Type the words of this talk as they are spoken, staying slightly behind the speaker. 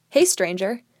Hey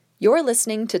stranger, you're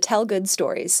listening to Tell Good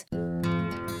Stories.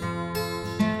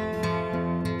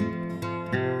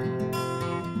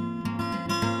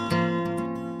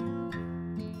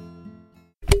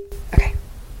 Okay, I'm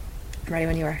ready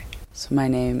when you are. So my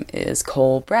name is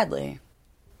Cole Bradley.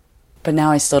 But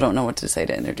now I still don't know what to say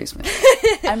to introduce me.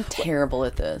 I'm terrible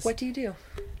at this. What do you do?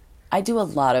 I do a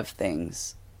lot of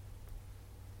things.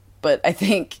 But I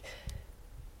think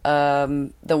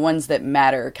the ones that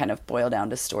matter kind of boil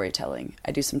down to storytelling.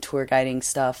 I do some tour guiding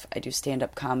stuff, I do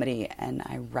stand-up comedy, and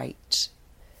I write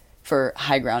for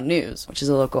High Ground News, which is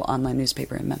a local online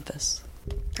newspaper in Memphis.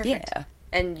 Perfect. Yeah.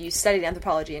 And you studied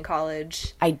anthropology in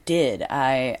college? I did.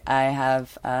 I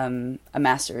have a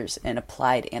master's in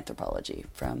applied anthropology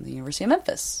from the University of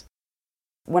Memphis.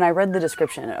 When I read the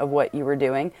description of what you were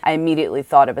doing, I immediately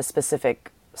thought of a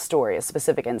specific story, a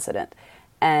specific incident.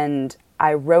 And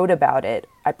I wrote about it.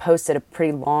 I posted a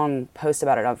pretty long post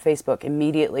about it on Facebook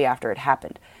immediately after it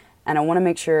happened. And I want to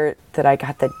make sure that I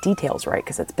got the details right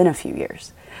because it's been a few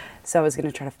years. So I was going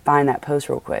to try to find that post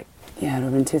real quick. Yeah, it would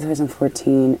have been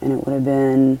 2014, and it would have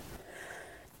been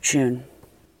June.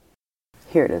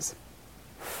 Here it is.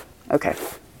 Okay.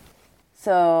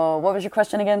 So what was your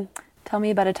question again? Tell me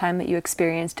about a time that you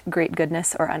experienced great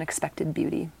goodness or unexpected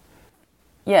beauty.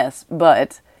 Yes,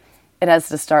 but it has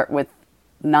to start with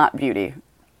not beauty.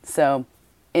 So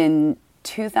in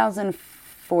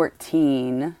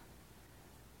 2014,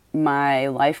 my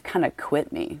life kind of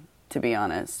quit me, to be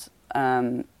honest.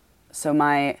 So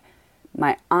my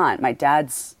aunt, my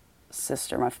dad's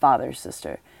sister, my father's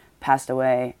sister, passed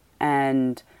away,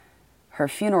 and her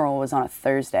funeral was on a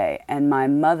Thursday, and my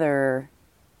mother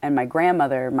and my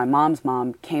grandmother, my mom's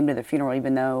mom, came to the funeral,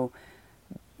 even though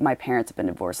my parents have been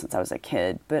divorced since I was a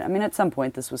kid. But I mean, at some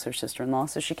point, this was her sister-in-law,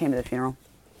 so she came to the funeral.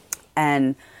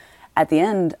 And at the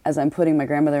end, as I'm putting my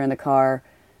grandmother in the car,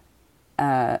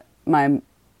 my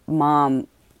mom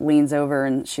leans over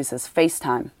and she says,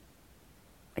 FaceTime.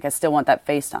 Like, I still want that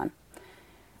FaceTime.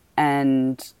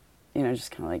 And, you know,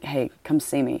 just kind of like, hey, come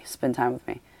see me, spend time with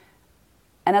me.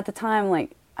 And at the time,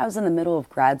 like, I was in the middle of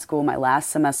grad school, my last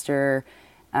semester,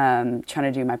 trying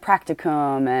to do my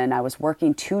practicum, and I was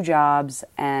working 2 jobs,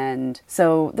 and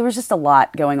so there was just a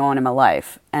lot going on in my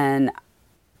life. And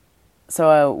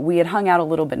so we had hung out a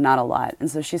little, but not a lot. And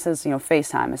so she says, you know,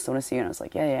 FaceTime, I still want to see you. And I was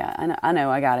like, yeah, I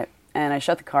know, I got it. And I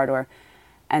shut the car door.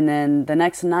 And then the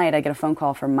next night, I get a phone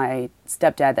call from my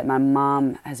stepdad that my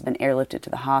mom has been airlifted to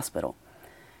the hospital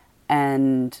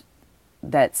and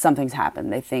that something's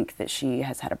happened. They think that she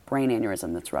has had a brain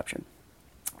aneurysm that's ruptured.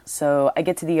 So I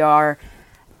get to the ER,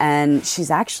 and she's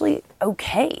actually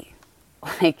okay.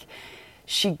 Like,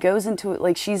 she goes into it,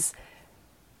 like, she's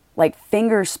like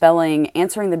finger spelling,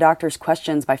 answering the doctor's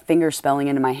questions by finger spelling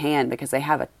into my hand because they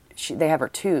have her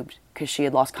tubed because she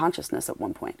had lost consciousness at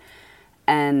one point.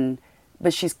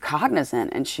 But she's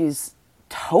cognizant, and she's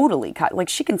totally, like,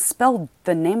 she can spell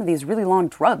the name of these really long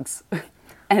drugs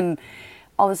and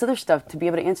all this other stuff to be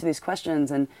able to answer these questions.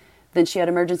 And then she had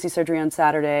emergency surgery on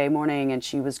Saturday morning, and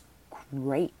she was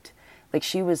great. Like,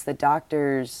 she was the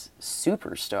doctor's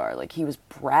superstar. Like, he was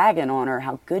bragging on her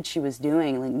how good she was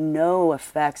doing, like, no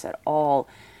effects at all.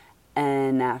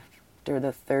 And after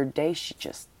the 3rd day, she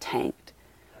just tanked.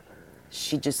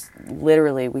 She just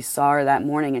literally, we saw her that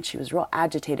morning, and she was real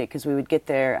agitated because we would get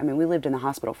there. I mean, we lived in the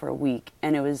hospital for a week,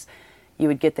 and you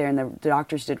would get there, and the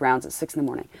doctors did rounds at 6 in the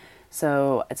morning.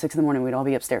 So at 6 in the morning, we'd all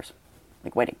be upstairs,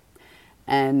 like, waiting.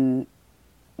 And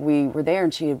we were there,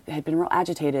 and she had been real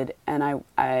agitated, and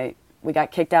we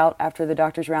got kicked out after the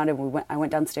doctor's round, and I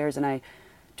went downstairs, and I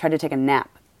tried to take a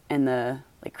nap in the,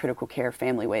 like, critical care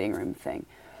family waiting room thing.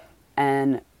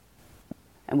 And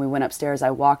we went upstairs.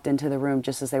 I walked into the room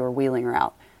just as they were wheeling her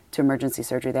out to emergency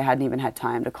surgery. They hadn't even had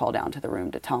time to call down to the room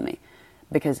to tell me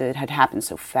because it had happened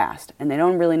so fast. And they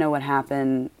don't really know what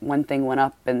happened. One thing went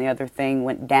up and the other thing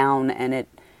went down, and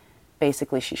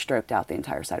basically she stroked out the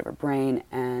entire side of her brain.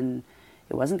 And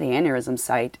it wasn't the aneurysm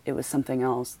site. It was something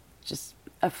else. Just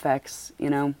effects, you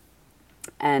know.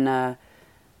 And the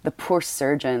poor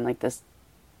surgeon, like this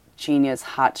genius,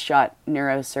 hotshot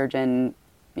neurosurgeon,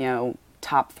 you know,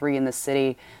 top 3 in the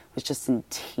city, was just in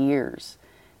tears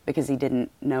because he didn't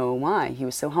know why. He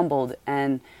was so humbled.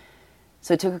 And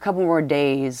so it took a couple more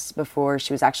days before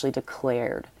she was actually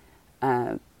declared.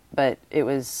 But it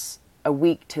was a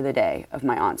week to the day of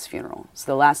my aunt's funeral.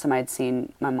 So the last time I had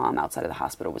seen my mom outside of the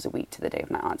hospital was a week to the day of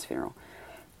my aunt's funeral.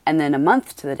 And then a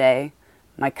month to the day,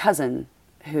 my cousin,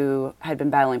 who had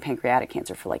been battling pancreatic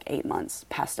cancer for like 8 months,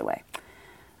 passed away.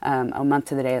 A month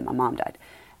to the day that my mom died.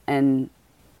 And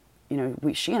you know,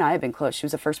 she and I have been close. She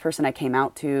was the first person I came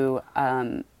out to.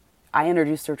 I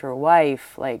introduced her to her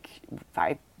wife. Like,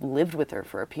 I lived with her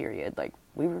for a period. Like,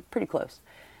 we were pretty close.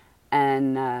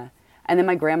 And then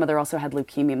my grandmother also had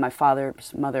leukemia. My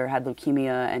father's mother had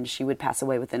leukemia, and she would pass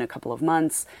away within a couple of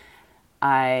months.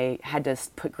 I had to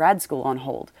put grad school on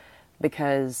hold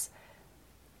because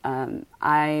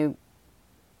I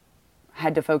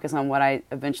had to focus on what I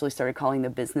eventually started calling the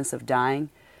business of dying.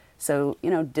 So,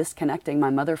 disconnecting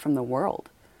my mother from the world.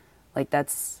 Like,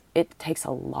 it takes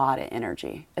a lot of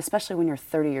energy, especially when you're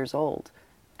 30 years old.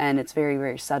 And it's very,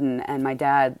 very sudden. And my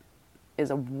dad is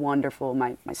a wonderful,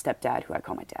 my stepdad, who I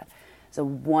call my dad, is a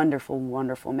wonderful,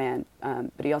 wonderful man.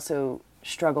 But he also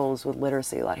struggles with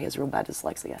literacy a lot. He has real bad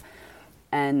dyslexia.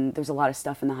 And there's a lot of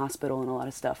stuff in the hospital and a lot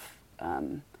of stuff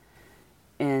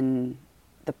in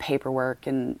the paperwork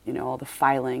and, all the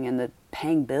filing and the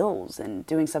paying bills and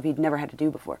doing stuff he'd never had to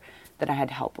do before that I had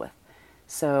to help with.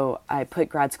 So I put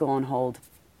grad school on hold.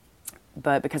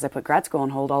 But because I put grad school on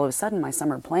hold, all of a sudden my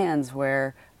summer plans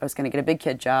where I was going to get a big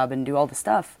kid job and do all the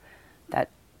stuff, that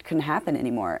couldn't happen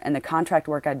anymore. And the contract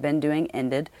work I'd been doing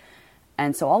ended.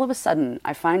 And so all of a sudden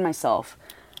I find myself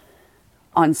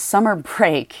on summer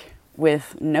break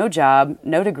with no job,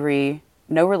 no degree,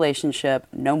 no relationship,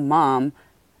 no mom,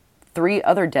 3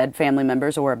 other dead family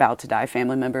members or about to die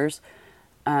family members.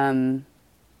 And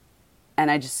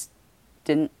I just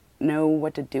didn't know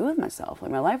what to do with myself.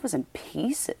 Like, my life was in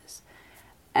pieces.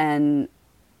 And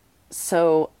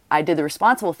so I did the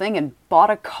responsible thing and bought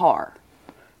a car.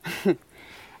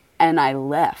 And I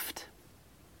left.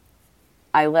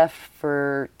 I left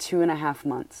for 2.5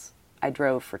 months. I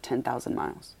drove for 10,000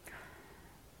 miles.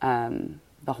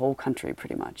 The whole country,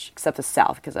 pretty much, except the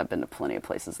South, because I've been to plenty of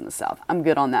places in the South. I'm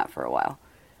good on that for a while.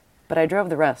 But I drove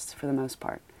the rest for the most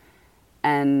part.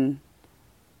 And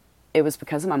it was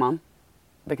because of my mom.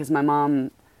 Because my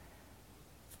mom,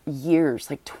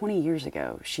 like 20 years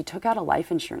ago, she took out a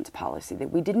life insurance policy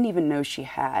that we didn't even know she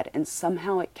had, and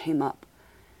somehow it came up.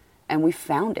 And we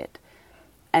found it.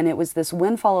 And it was this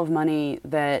windfall of money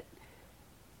that,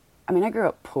 I grew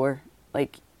up poor.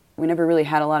 Like, we never really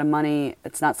had a lot of money.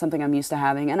 It's not something I'm used to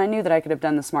having. And I knew that I could have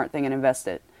done the smart thing and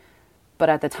invested. But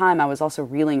at the time, I was also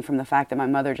reeling from the fact that my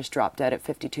mother just dropped dead at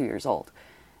 52 years old.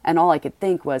 And all I could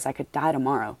think was I could die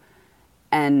tomorrow.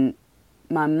 And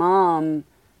my mom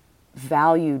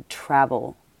valued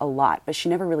travel a lot, but she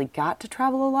never really got to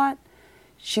travel a lot.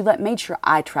 She made sure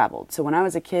I traveled. So when I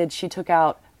was a kid, she took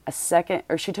out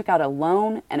a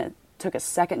loan and took a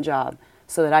second job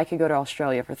so that I could go to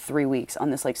Australia for 3 weeks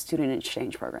on this student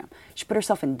exchange program. She put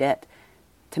herself in debt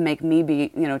to make me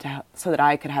be, so that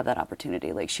I could have that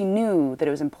opportunity. Like, she knew that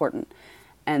it was important,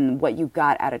 and what you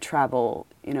got out of travel,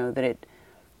 that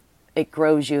it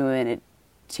grows you and it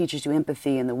teaches you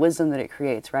empathy and the wisdom that it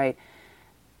creates, right?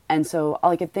 And so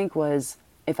all I could think was,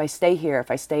 if I stay here, if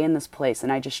I stay in this place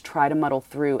and I just try to muddle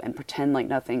through and pretend like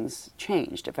nothing's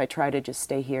changed, if I try to just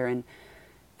stay here and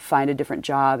find a different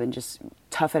job and just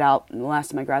tough it out in the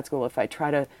last of my grad school, if I try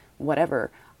to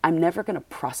whatever, I'm never going to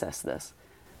process this.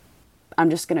 I'm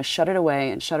just going to shut it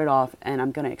away and shut it off, and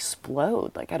I'm going to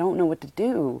explode. Like, I don't know what to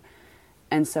do.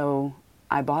 And so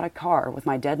I bought a car with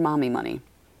my dead mommy money.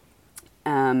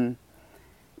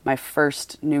 My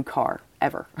first new car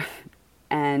ever.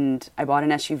 And I bought an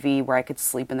SUV where I could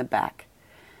sleep in the back.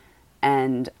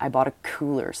 And I bought a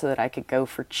cooler so that I could go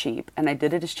for cheap. And I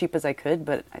did it as cheap as I could,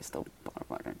 but I still bought a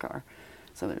fucking car.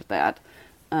 So there's that.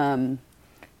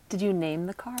 Did you name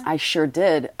the car? I sure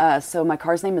did. So my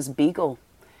car's name is Beagle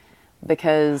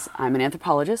because I'm an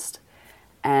anthropologist.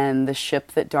 And the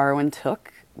ship that Darwin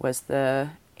took was the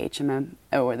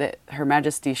Her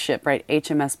Majesty's ship, right?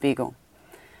 HMS Beagle.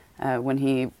 When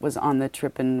he was on the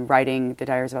trip and writing the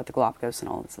diaries about the Galapagos and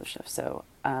all this other stuff. So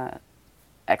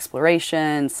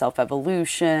exploration,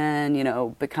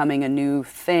 self-evolution, becoming a new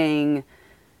thing.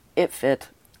 It fit.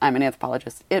 I'm an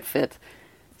anthropologist. It fit.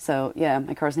 So yeah,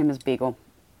 my car's name is Beagle.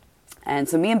 And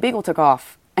so me and Beagle took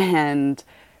off, and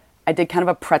I did kind of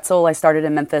a pretzel. I started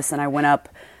in Memphis and I went up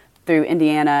through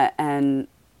Indiana and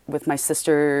with my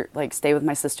sister, stay with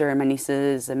my sister and my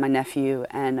nieces and my nephew.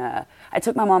 And I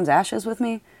took my mom's ashes with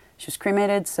me. She was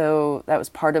cremated, so that was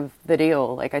part of the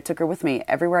deal. I took her with me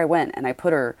everywhere I went, and I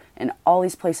put her in all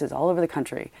these places all over the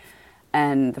country.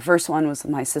 And the first one was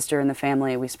my sister and the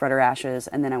family. We spread her ashes,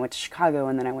 and then I went to Chicago,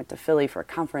 and then I went to Philly for a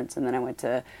conference, and then I went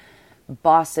to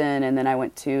Boston, and then I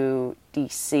went to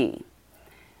D.C.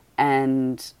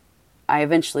 And I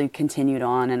eventually continued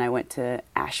on, and I went to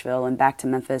Asheville and back to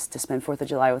Memphis to spend 4th of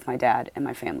July with my dad and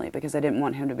my family because I didn't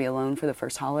want him to be alone for the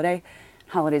first holiday.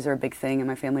 Holidays are a big thing, and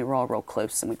my family were all real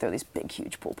close, and we throw these big,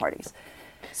 huge pool parties.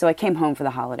 So I came home for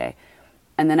the holiday,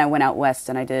 and then I went out west,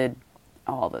 and I did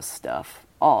all this stuff.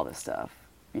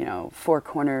 Four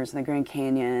Corners and the Grand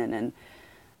Canyon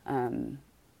and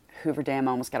Hoover Dam.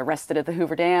 I almost got arrested at the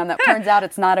Hoover Dam. That turns out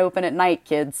it's not open at night,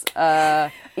 kids.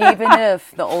 Even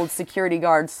if the old security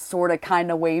guard sort of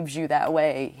kind of waves you that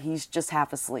way, he's just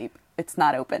half asleep. It's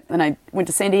not open. Then I went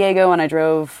to San Diego and I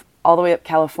drove all the way up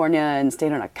California and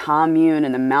stayed on a commune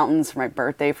in the mountains for my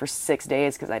birthday for 6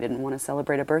 days because I didn't want to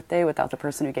celebrate a birthday without the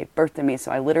person who gave birth to me.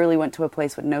 So I literally went to a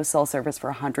place with no cell service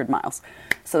for 100 miles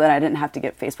so that I didn't have to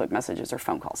get Facebook messages or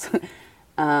phone calls.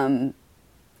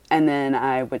 And then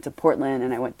I went to Portland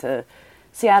and I went to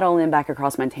Seattle and back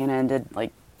across Montana and did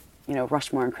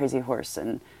Rushmore and Crazy Horse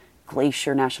and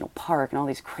Glacier National Park and all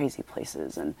these crazy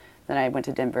places. And then I went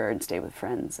to Denver and stayed with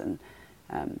friends and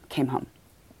came home.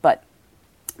 But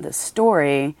the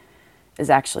story is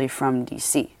actually from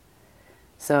DC.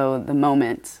 So the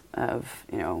moment of,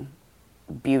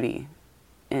 beauty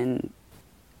in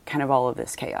kind of all of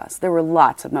this chaos. There were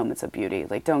lots of moments of beauty.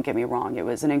 Like, don't get me wrong. It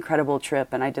was an incredible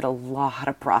trip and I did a lot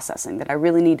of processing that I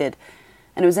really needed.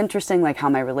 And it was interesting, like how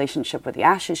my relationship with the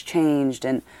ashes changed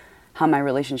and how my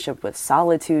relationship with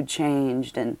solitude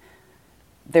changed. And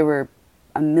there were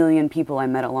a million people I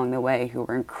met along the way who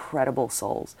were incredible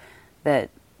souls that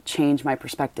changed my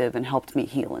perspective and helped me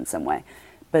heal in some way.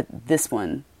 But this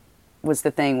one was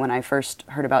the thing when I first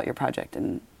heard about your project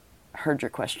and heard your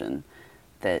question,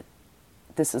 that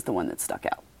this is the one that stuck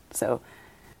out. So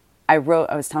I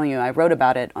was telling you, I wrote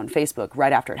about it on Facebook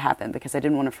right after it happened because I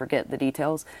didn't want to forget the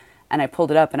details. And I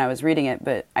pulled it up and I was reading it,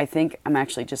 but I think I'm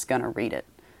actually just going to read it.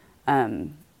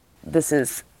 This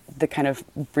is the kind of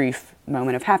brief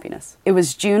moment of happiness. It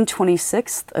was June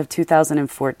 26th of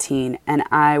 2014, and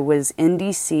I was in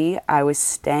DC. I was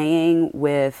staying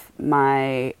with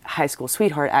my high school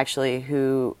sweetheart, actually,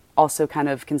 who also kind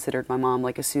of considered my mom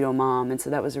like a pseudo-mom. And so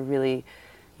that was a really,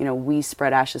 we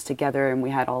spread ashes together and we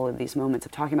had all of these moments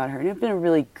of talking about her. And it had been a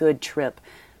really good trip.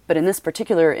 But in this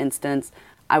particular instance,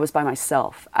 I was by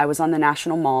myself. I was on the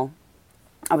National Mall.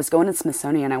 I was going to the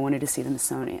Smithsonian. I wanted to see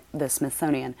the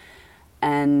Smithsonian.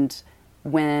 And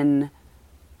when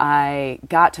I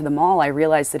got to the mall, I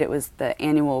realized that it was the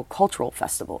annual cultural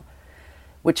festival,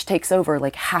 which takes over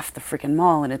like half the freaking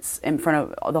mall. And it's in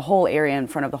front of the whole area, in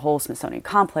front of the whole Smithsonian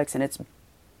complex. And it's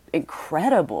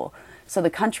incredible. So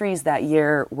the countries that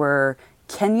year were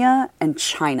Kenya and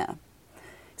China.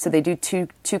 So they do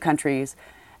two countries,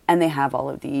 and they have all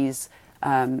of these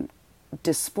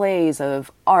displays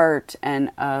of art and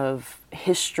of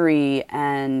history.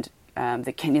 And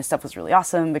the Kenya stuff was really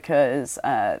awesome because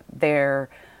there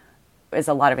is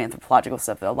a lot of anthropological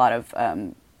stuff, a lot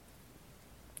of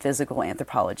physical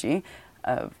anthropology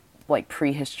of like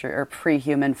prehistory or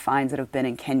pre-human finds that have been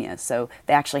in Kenya. So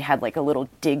they actually had like a little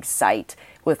dig site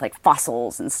with like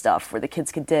fossils and stuff where the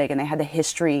kids could dig, and they had the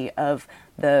history of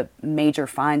the major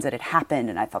finds that had happened.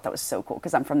 And I thought that was so cool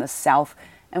because I'm from the South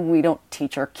and we don't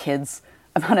teach our kids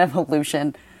about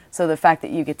evolution. So the fact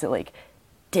that you get to like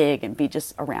dig and be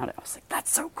just around it, I was like,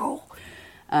 that's so cool.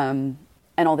 And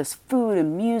all this food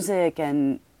and music.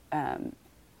 And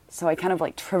so I kind of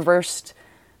like traversed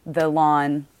the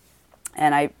lawn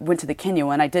and I went to the Kenya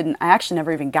one. I actually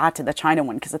never even got to the China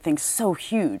one because the thing's so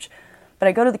huge. But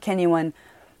I go to the Kenya one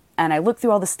and I look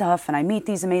through all the stuff and I meet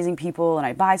these amazing people and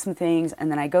I buy some things, and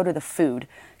then I go to the food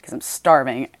because I'm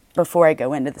starving before I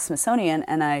go into the Smithsonian,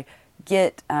 and I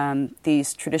get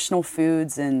these traditional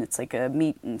foods, and it's like a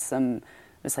meat and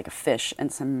it's like a fish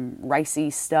and some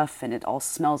ricey stuff, and it all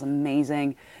smells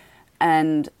amazing.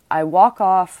 And I walk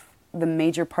off the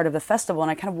major part of the festival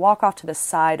and I kind of walk off to the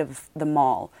side of the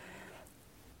mall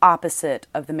opposite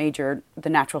of the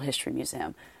Natural History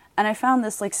Museum. And I found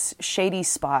this like shady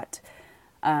spot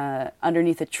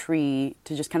underneath a tree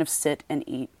to just kind of sit and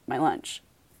eat my lunch.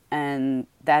 And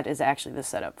that is actually the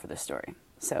setup for this story.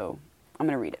 So I'm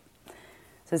going to read it.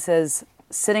 So it says,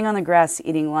 sitting on the grass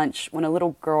eating lunch when a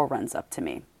little girl runs up to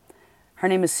me. Her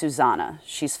name is Susanna.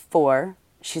 She's 4.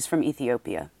 She's from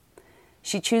Ethiopia.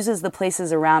 She chooses the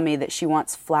places around me that she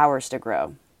wants flowers to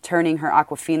grow, turning her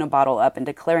Aquafina bottle up and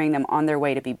declaring them on their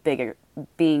way to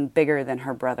being bigger than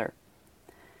her brother.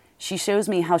 She shows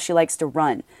me how she likes to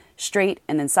run, straight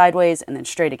and then sideways and then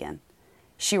straight again.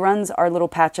 She runs our little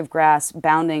patch of grass,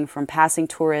 bounding from passing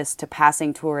tourist to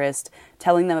passing tourist,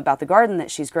 telling them about the garden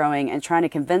that she's growing and trying to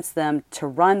convince them to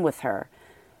run with her.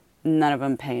 None of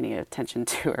them pay any attention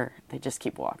to her. They just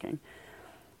keep walking.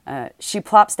 She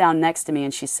plops down next to me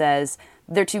and she says,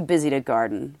 they're too busy to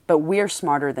garden, but we're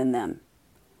smarter than them.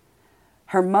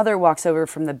 Her mother walks over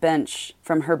from her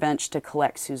bench to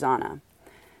collect Susanna.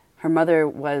 Her mother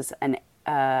was an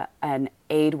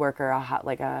aid worker,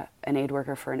 an aid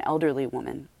worker for an elderly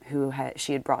woman who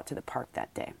she had brought to the park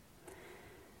that day.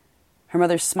 Her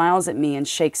mother smiles at me and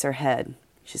shakes her head.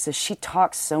 She says, she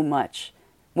talks so much.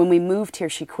 When we moved here,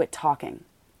 she quit talking.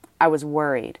 I was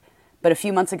worried. But a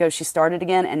few months ago, she started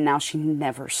again, and now she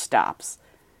never stops.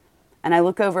 And I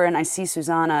look over and I see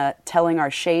Susanna telling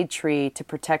our shade tree to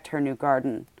protect her new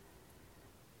garden.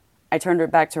 I turned her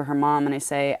back to her mom and I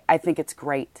say, I think it's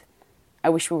great. I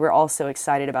wish we were all so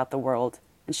excited about the world.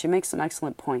 And she makes some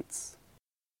excellent points.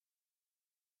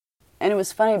 And it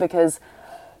was funny because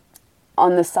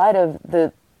on the side of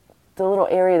the little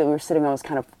area that we were sitting on was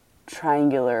kind of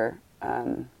triangular,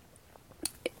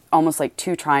 almost like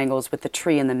two triangles with the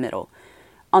tree in the middle.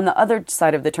 On the other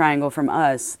side of the triangle from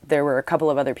us, there were a couple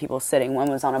of other people sitting. One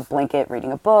was on a blanket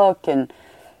reading a book, and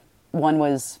one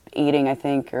was eating, I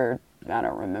think, or I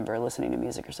don't remember, listening to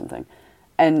music or something.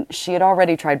 And she had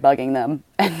already tried bugging them,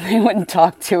 and they wouldn't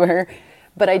talk to her.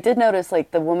 But I did notice,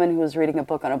 like, the woman who was reading a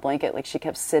book on a blanket, like, she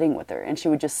kept sitting with her, and she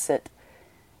would just sit,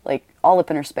 like, all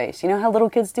up in her space. You know how little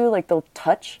kids do? Like, they'll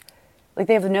touch? Like,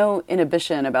 they have no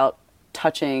inhibition about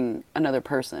touching another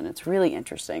person. It's really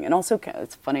interesting. And also,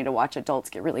 it's funny to watch adults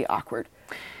get really awkward.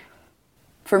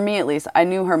 For me, at least, I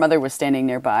knew her mother was standing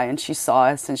nearby, and she saw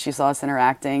us, and she saw us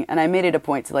interacting. And I made it a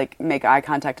point to, like, make eye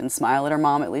contact and smile at her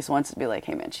mom at least once and be like,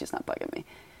 hey, man, she's not bugging me.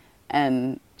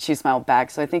 And she smiled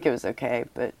back, so I think it was okay.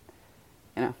 But,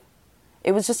 you know,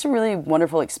 it was just a really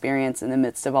wonderful experience in the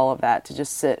midst of all of that to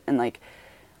just sit and, like,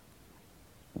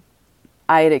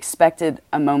 I had expected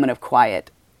a moment of quiet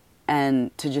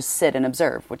and to just sit and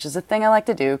observe, which is a thing I like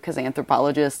to do because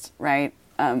anthropologist, right?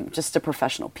 Just a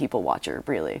professional people watcher,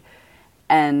 really.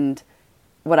 And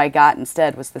what I got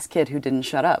instead was this kid who didn't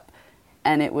shut up.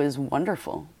 And it was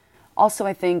wonderful. Also,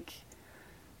 I think,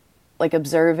 like,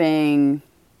 observing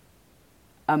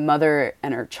a mother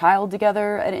and her child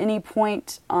together at any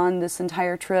point on this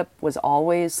entire trip was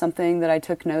always something that I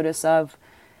took notice of.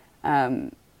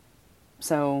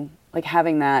 So, like,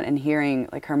 having that and hearing,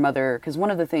 like, her mother, because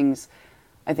one of the things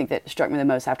I think that struck me the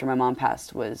most after my mom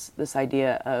passed was this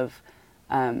idea of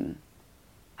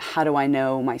how do I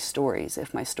know my stories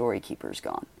if my story keeper's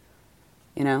gone?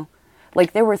 You know?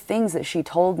 Like, there were things that she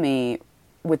told me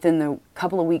within the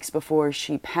couple of weeks before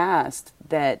she passed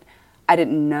that I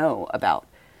didn't know about.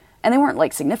 And they weren't,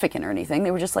 like, significant or anything.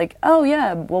 They were just like, oh,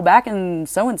 yeah, well, back in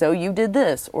so-and-so, you did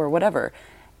this, or whatever.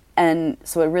 And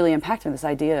so it really impacted this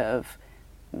idea of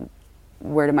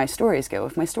where do my stories go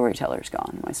if my storyteller's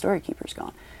gone, my story keeper's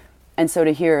gone. And so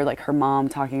to hear, like, her mom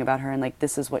talking about her and, like,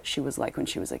 this is what she was like when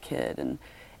she was a kid. And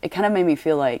it kind of made me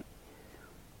feel like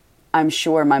I'm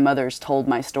sure my mother's told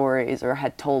my stories or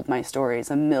had told my stories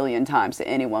a million times to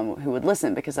anyone who would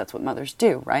listen, because that's what mothers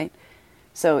do, right?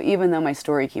 So even though my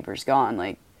story keeper's gone,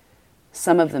 like,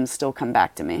 some of them still come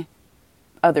back to me.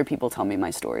 Other people tell me my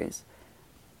stories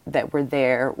that were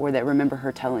there or that remember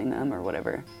her telling them or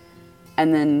whatever.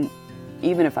 And then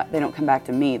even if they don't come back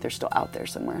to me, they're still out there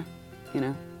somewhere, you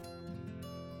know?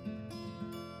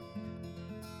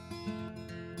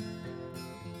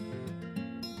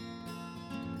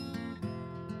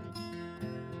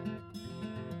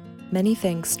 Many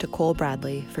thanks to Cole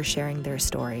Bradley for sharing their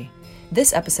story.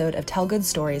 This episode of Tell Good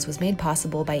Stories was made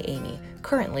possible by Amy,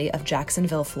 currently of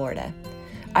Jacksonville, Florida.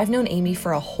 I've known Amy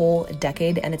for a whole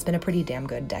decade, and it's been a pretty damn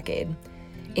good decade.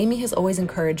 Amy has always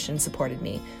encouraged and supported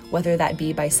me, whether that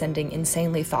be by sending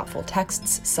insanely thoughtful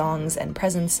texts, songs, and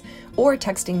presents, or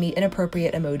texting me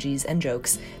inappropriate emojis and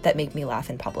jokes that make me laugh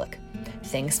in public.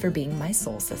 Thanks for being my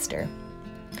soul sister.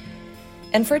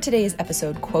 And for today's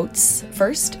episode quotes,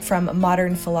 first from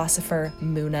modern philosopher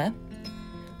Muna,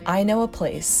 I know a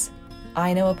place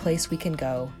we can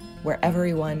go where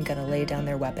everyone gonna lay down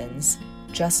their weapons.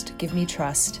 Just give me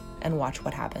trust and watch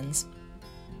what happens.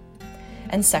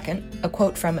 And second, a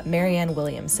quote from Marianne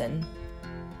Williamson.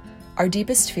 Our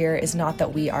deepest fear is not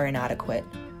that we are inadequate.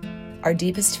 Our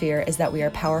deepest fear is that we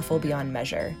are powerful beyond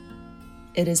measure.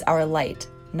 It is our light,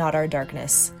 not our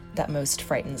darkness, that most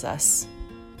frightens us.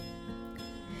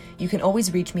 You can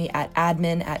always reach me at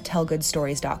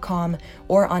admin@tellgoodstories.com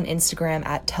or on Instagram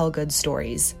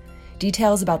 @tellgoodstories.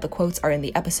 Details about the quotes are in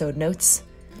the episode notes.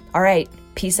 All right,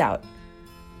 peace out.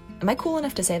 Am I cool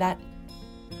enough to say that?